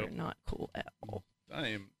gosh, you're Nope. not cool at all. I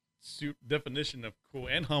am definition of cool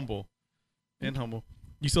and humble.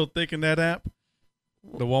 You so thick in that app?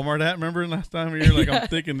 The Walmart app, remember last time you were like, I'm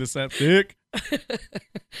thick in this app, thick?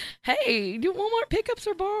 Hey, your Walmart pickups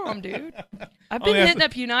are bomb, dude. I've been hitting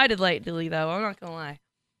up United lately, though. I'm not gonna lie.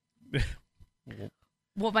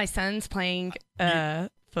 Well, my son's playing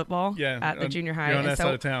football at the junior high. You're on and that so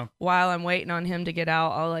side of town. while I'm waiting on him to get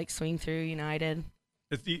out, I'll like swing through United,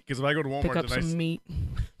 Because if I go to Walmart, pick up some meat.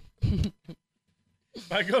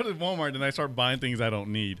 if I go to Walmart, then I start buying things I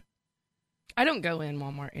don't need. I don't go in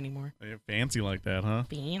Walmart anymore. You're fancy like that, huh?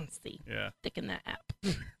 Fancy. Yeah. Thick in that app.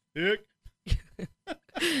 Thick.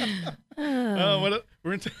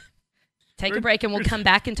 We're Take a break, and we'll come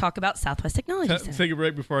back and talk about Southwest Technology Center. Take a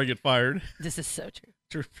break before I get fired. This is so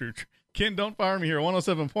true. True. Ken, don't fire me here.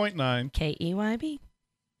 107.9 KEYB.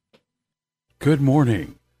 Good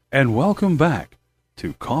morning, and welcome back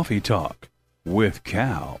to Coffee Talk with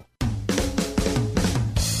Cal.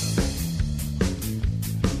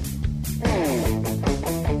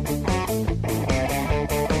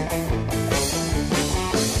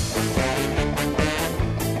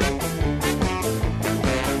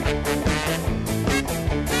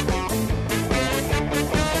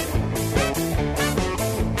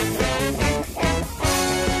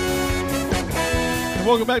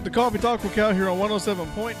 Welcome back to Coffee Talk with Cal here on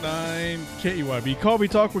 107.9 KEYB. Coffee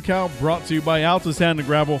Talk with Cal brought to you by Alta Sand and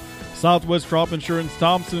Gravel, Southwest Crop Insurance,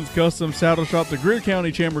 Thompson's Custom Saddle Shop, the Greer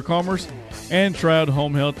County Chamber of Commerce, and Trout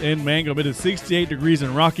Home Health in Mango. It is 68 degrees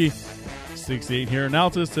in Rocky, 68 here in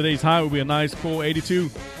Altus. Today's high will be a nice cool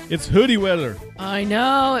 82. It's hoodie weather. I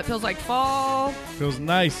know. It feels like fall. Feels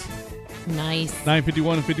nice. Nice.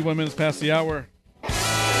 9:51 and 51 minutes past the hour.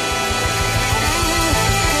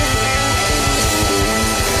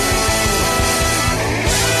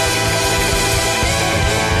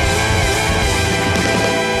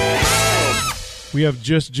 We have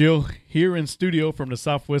just Jill here in studio from the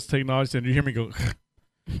Southwest Technology Center. You hear me go?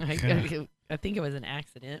 I think it was an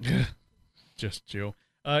accident. Just Jill.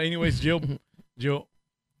 Anyways, Jill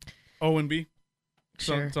O&B.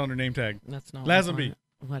 Sure. It's on her name tag. That's not Lazenby.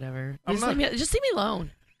 Whatever. I'm Just not- leave me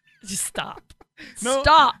alone. Just stop. No.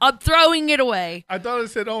 Stop. I'm throwing it away. I thought it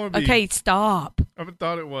said O&B. Okay, stop. I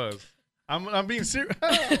thought it was. I'm being serious.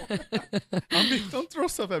 Don't throw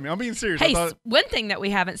stuff at me. I'm being serious. Hey, one thing that we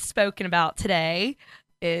haven't spoken about today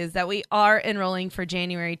is that we are enrolling for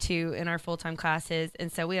January 2 in our full-time classes.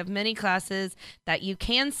 And so we have many classes that you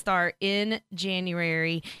can start in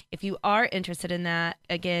January. If you are interested in that,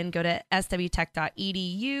 again, go to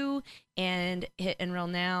swtech.edu and hit enroll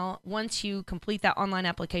now. Once you complete that online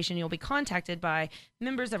application, you'll be contacted by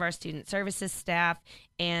members of our student services staff,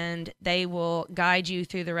 and they will guide you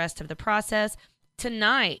through the rest of the process.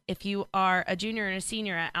 Tonight, if you are a junior and a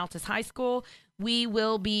senior at Altus High School, we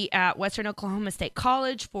will be at Western Oklahoma State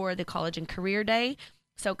College for the College and Career Day.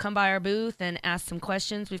 So come by our booth and ask some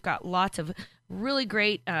questions. We've got lots of really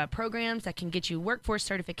great programs that can get you workforce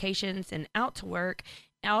certifications and out to work.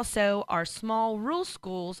 Also, our small rural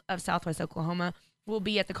schools of Southwest Oklahoma will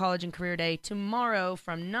be at the College and Career Day tomorrow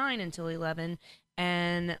from 9 until 11.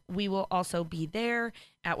 And we will also be there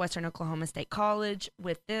at Western Oklahoma State College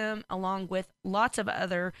with them, along with lots of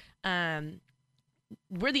other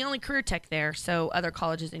we're the only career tech there, so other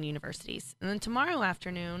colleges and universities. And then tomorrow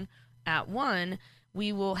afternoon at 1,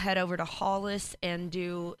 we will head over to Hollis and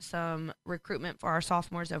do some recruitment for our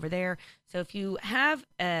sophomores over there. So if you have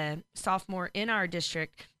a sophomore in our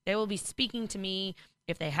district, they will be speaking to me,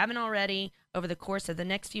 if they haven't already, over the course of the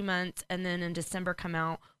next few months, and then in December come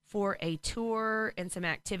out for a tour and some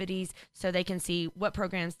activities so they can see what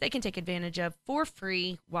programs they can take advantage of for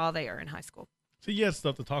free while they are in high school. So you have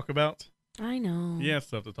stuff to talk about. I know. You have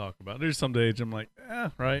stuff to talk about. There's some days I'm like,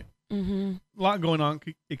 right. Mm-hmm. A lot going on.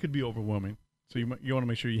 It could be overwhelming. So you want to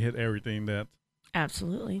make sure you hit everything that.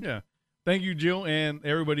 Absolutely. Yeah. Thank you, Jill, and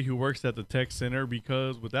everybody who works at the tech center,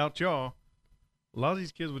 because without y'all, a lot of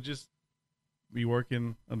these kids would just be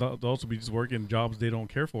working, adults would be just working jobs they don't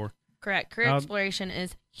care for. Correct. Career exploration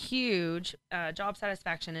is huge. Job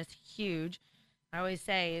satisfaction is huge. I always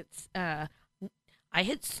say it's, I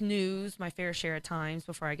hit snooze my fair share of times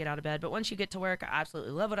before I get out of bed. But once you get to work, I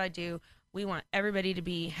absolutely love what I do. We want everybody to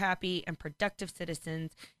be happy and productive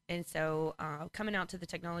citizens. And so coming out to the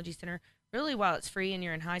Technology Center, really while it's free and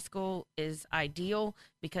you're in high school, is ideal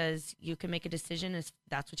because you can make a decision if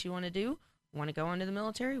that's what you want to do. Want to go into the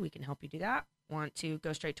military? We can help you do that. Want to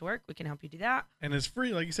go straight to work? We can help you do that. And it's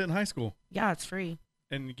free, like you said, in high school. Yeah, it's free.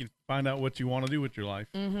 And you can find out what you want to do with your life.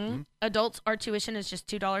 Mm-hmm. Mm-hmm. Adults, our tuition is just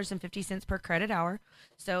 $2.50 per credit hour.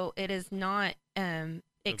 So it is not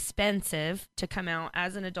expensive to come out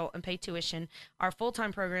as an adult and pay tuition. Our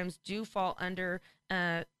full-time programs do fall under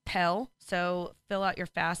Pell. So fill out your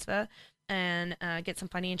FAFSA and get some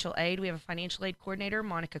financial aid. We have a financial aid coordinator,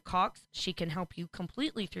 Monica Cox. She can help you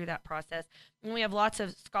completely through that process. And we have lots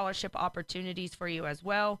of scholarship opportunities for you as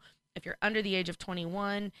well. If you're under the age of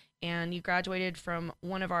 21 and you graduated from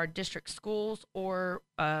one of our district schools or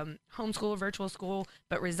homeschool or virtual school,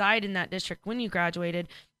 but reside in that district when you graduated,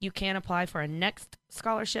 you can apply for a next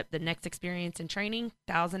scholarship, the next experience and training,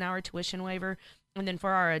 1,000-hour tuition waiver. And then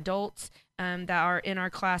for our adults that are in our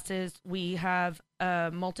classes, we have a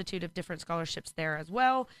multitude of different scholarships there as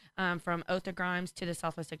well, from Otha Grimes to the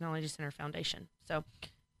Southwest Technology Center Foundation. So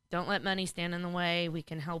don't let money stand in the way. We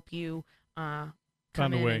can help you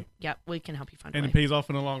Find a in way. and- yep, we can help you find And a it way. pays off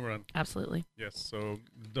in the long run. Absolutely. Yes. So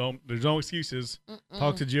there's no excuses.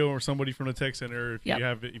 Talk to Jill or somebody from the tech center if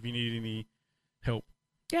Yep. if you need any help.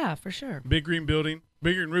 Yeah, for sure. Big green building,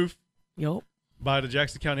 big green roof Yup. by the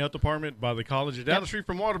Jackson County Health Department, by the college, down Yep. the street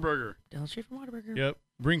from Whataburger. Down the street from Whataburger. Yep.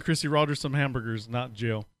 Bring Chrissy Rogers some hamburgers, not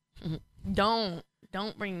Jill. Don't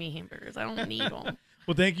bring me hamburgers. I don't need them.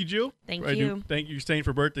 Well, thank you, Jill. Thank I do you. thank you. You're staying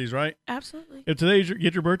for birthdays, right? Absolutely. If today's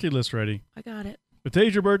get your birthday list ready. I got it. If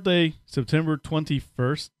today's your birthday, September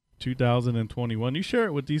 21st, 2021, you share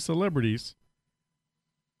it with these celebrities.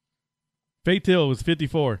 Faith Hill was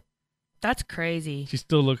 54. That's crazy. She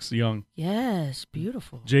still looks young. Yes,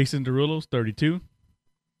 beautiful. Jason Derulo's 32.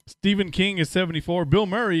 Stephen King is 74. Bill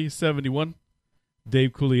Murray is 71.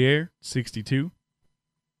 Dave Coulier, 62.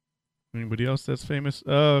 Anybody else that's famous?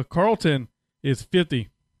 Carlton is 50.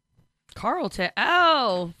 Carlton.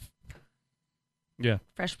 Oh, Yeah.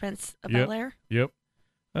 Fresh Prince of Yep. Bel-Air. Yep.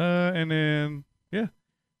 And then, yeah.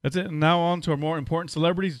 That's it. And now on to our more important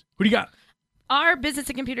celebrities. Who do you got? Our business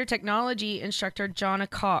and computer technology instructor, Jonna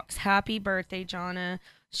Cox. Happy birthday, Jonna.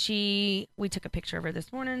 We took a picture of her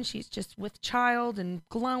this morning. She's just with child and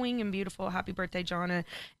glowing and beautiful. Happy birthday, Jonna.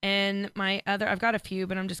 And I've got a few,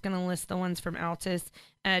 but I'm just going to list the ones from Altus.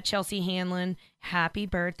 Chelsea Hanlon. Happy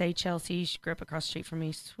birthday, Chelsea. She grew up across the street from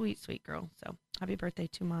me. Sweet, sweet girl. So happy birthday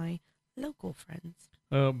to my local friends.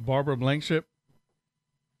 Barbara Blankenship.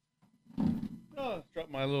 Oh, dropped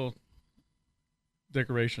my little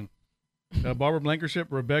decoration. Barbara Blankenship,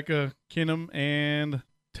 Rebecca Kinham, and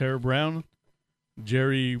Tara Brown.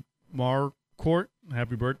 Jerry Marquardt,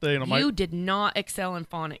 happy birthday. And You did not excel in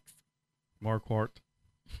phonics. Marquardt.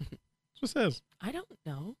 That's what it says. I don't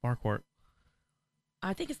know. Marquardt.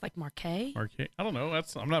 I think it's like Marquet. Marquet. I don't know.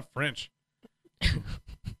 I'm not French.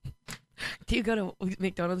 Do you go to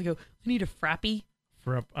McDonald's and go, I need a Frappy?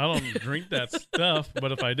 I don't drink that stuff,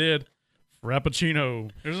 but if I did,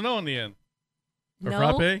 Frappuccino. There's an O in the end. Or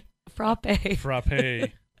No. frappe? Frappe.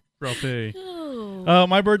 Frappe. Frappe. Oh.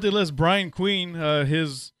 My birthday list, Brian Queen.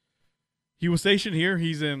 He was stationed here.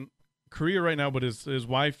 He's in Korea right now, but his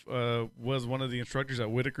wife was one of the instructors at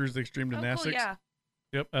Whitaker's Extreme Gymnastics. Cool,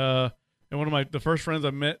 yeah. Yep. And one of the first friends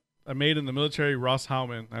I made in the military, Ross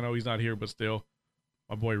Howman. I know he's not here, but still,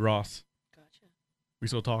 my boy Ross. Gotcha. We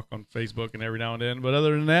still talk on Facebook and every now and then. But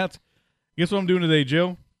other than that, guess what I'm doing today,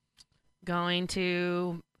 Jill? Going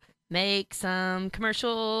to make some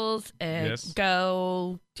commercials and Yes.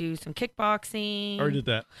 go do some kickboxing. I already did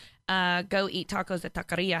that. Go eat tacos at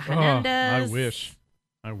Taqueria Oh, Hernandez.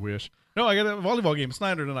 I wish. No, I got a volleyball game,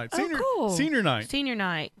 Snyder tonight. Oh, cool. Senior night. Senior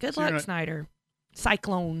night. Good Senior luck, night. Snyder.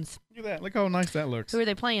 Cyclones. Look at that. Look how nice that looks. Who are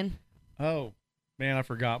they playing? Oh, man, I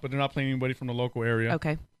forgot. But they're not playing anybody from the local area.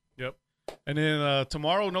 Okay. Yep. And then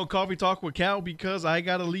tomorrow, no coffee talk with Cal because I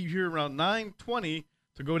got to leave here around 9:20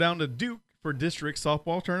 to go down to Duke for district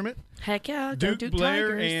softball tournament. Heck yeah. Go Duke, Duke Blair,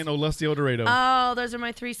 Tigers. and Olesti El Dorado. Oh, those are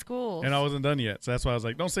my three schools. And I wasn't done yet. So that's why I was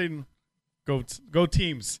like, don't say go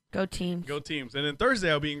teams. Go teams. Go teams. And then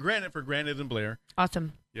Thursday, I'll be in Granite for Granite and Blair.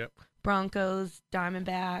 Awesome. Yep. Broncos,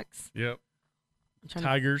 Diamondbacks, Yep. I'm trying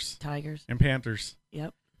Tigers Tigers. and Panthers.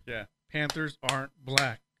 Yep. Yeah. Panthers aren't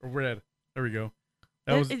black or red. There we go.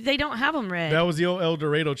 That was They don't have them red. the old El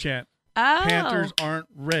Dorado chant. oh. Panthers aren't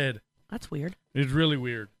red. That's weird. It's really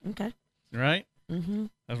weird. Okay. Right? Mm-hmm.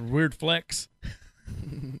 That's a weird flex.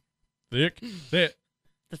 Thick. Thick.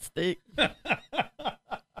 That's thick.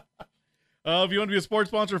 If you want to be a sports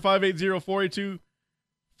sponsor,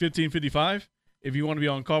 580-482-1555. If you want to be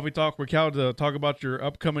on Coffee Talk with Cal to talk about your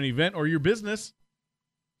upcoming event or your business,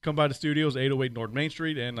 come by the studios, 808 North Main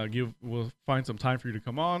Street, and we'll find some time for you to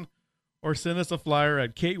come on. Or send us a flyer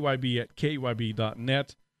at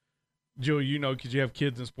kyb@kyb.net. Joe, you know, because you have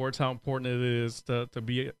kids in sports, how important it is to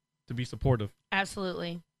be supportive.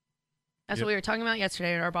 Absolutely. That's Yep. what we were talking about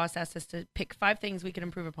yesterday. Our boss asked us to pick 5 things we could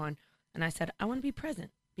improve upon. And I said, I want to be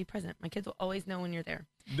present. Be present. My kids will always know when you're there.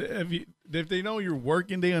 If they know you're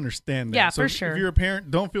working, they understand that. Yeah, so for if sure. you're a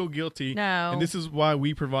parent, don't feel guilty. No. And this is why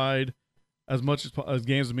we provide as much as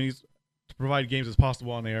games to provide games as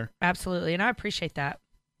possible on air. Absolutely. And I appreciate that.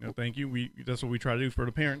 You know, thank you. That's what we try to do for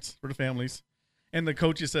the parents, for the families. And the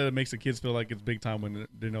coaches said it makes the kids feel like it's big time when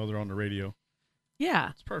they know they're on the radio. Yeah,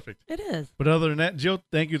 It's perfect. it is. But other than that, Jill,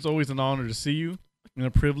 thank you. It's always an honor to see you and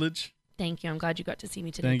a privilege. Thank you. I'm glad you got to see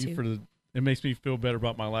me today, Thank too. you for it makes me feel better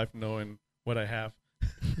about my life knowing what I have.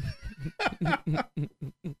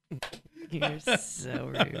 You're so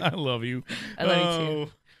rude. I love you. I love you,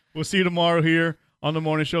 too. We'll see you tomorrow here on the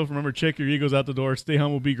morning show. Remember, check your egos out the door. Stay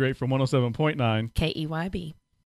humble, be great from 107.9 KEYB.